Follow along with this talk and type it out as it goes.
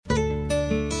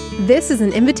This is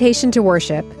an invitation to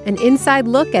worship, an inside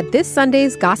look at this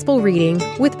Sunday's gospel reading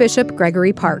with Bishop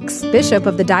Gregory Parks, Bishop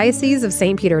of the Diocese of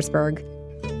St. Petersburg.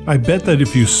 I bet that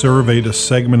if you surveyed a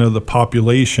segment of the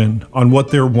population on what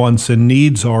their wants and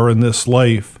needs are in this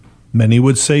life, many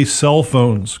would say cell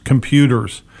phones,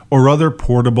 computers, or other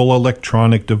portable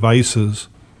electronic devices.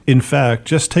 In fact,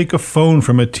 just take a phone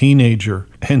from a teenager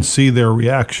and see their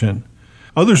reaction.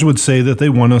 Others would say that they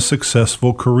want a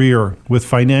successful career with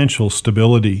financial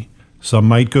stability. Some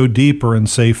might go deeper and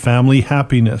say family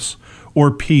happiness or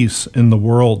peace in the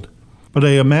world. But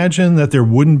I imagine that there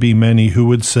wouldn't be many who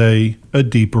would say a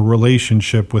deeper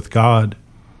relationship with God.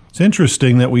 It's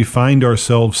interesting that we find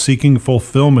ourselves seeking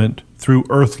fulfillment through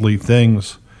earthly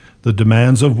things. The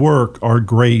demands of work are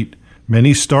great.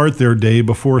 Many start their day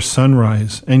before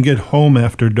sunrise and get home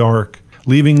after dark,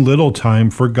 leaving little time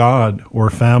for God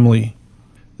or family.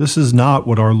 This is not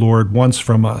what our Lord wants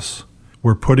from us.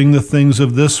 We're putting the things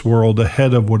of this world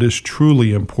ahead of what is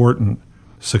truly important.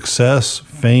 Success,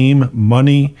 fame,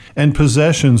 money, and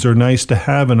possessions are nice to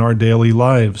have in our daily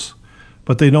lives,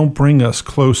 but they don't bring us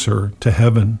closer to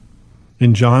heaven.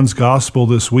 In John's Gospel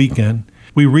this weekend,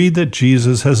 we read that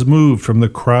Jesus has moved from the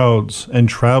crowds and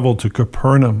traveled to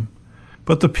Capernaum.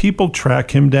 But the people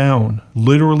track him down,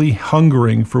 literally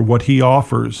hungering for what he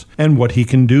offers and what he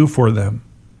can do for them.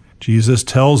 Jesus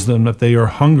tells them that they are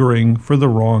hungering for the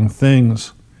wrong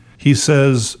things. He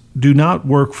says, "Do not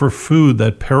work for food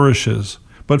that perishes,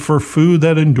 but for food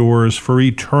that endures for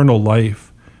eternal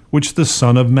life, which the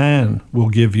Son of Man will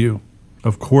give you."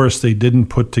 Of course, they didn't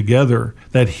put together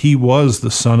that he was the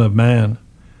Son of Man.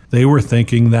 They were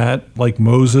thinking that, like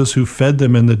Moses who fed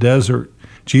them in the desert,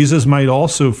 Jesus might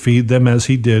also feed them as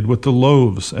he did with the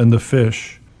loaves and the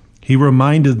fish. He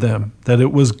reminded them that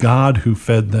it was God who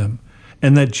fed them,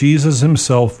 and that Jesus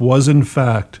himself was in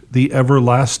fact the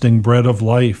everlasting bread of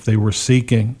life they were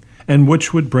seeking, and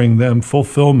which would bring them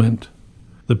fulfillment.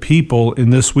 The people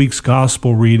in this week's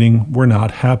gospel reading were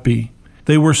not happy.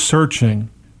 They were searching.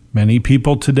 Many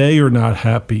people today are not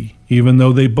happy, even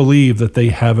though they believe that they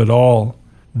have it all.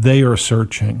 They are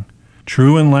searching.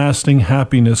 True and lasting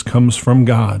happiness comes from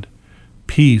God.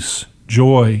 Peace,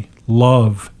 joy,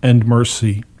 love, and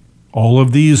mercy. All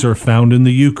of these are found in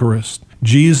the Eucharist.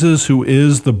 Jesus, who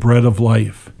is the bread of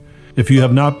life. If you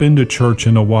have not been to church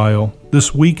in a while,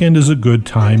 this weekend is a good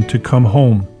time to come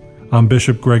home. I'm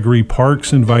Bishop Gregory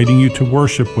Parks, inviting you to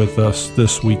worship with us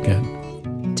this weekend.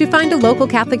 To find a local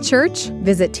Catholic church,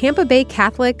 visit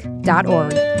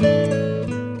tampabaycatholic.org.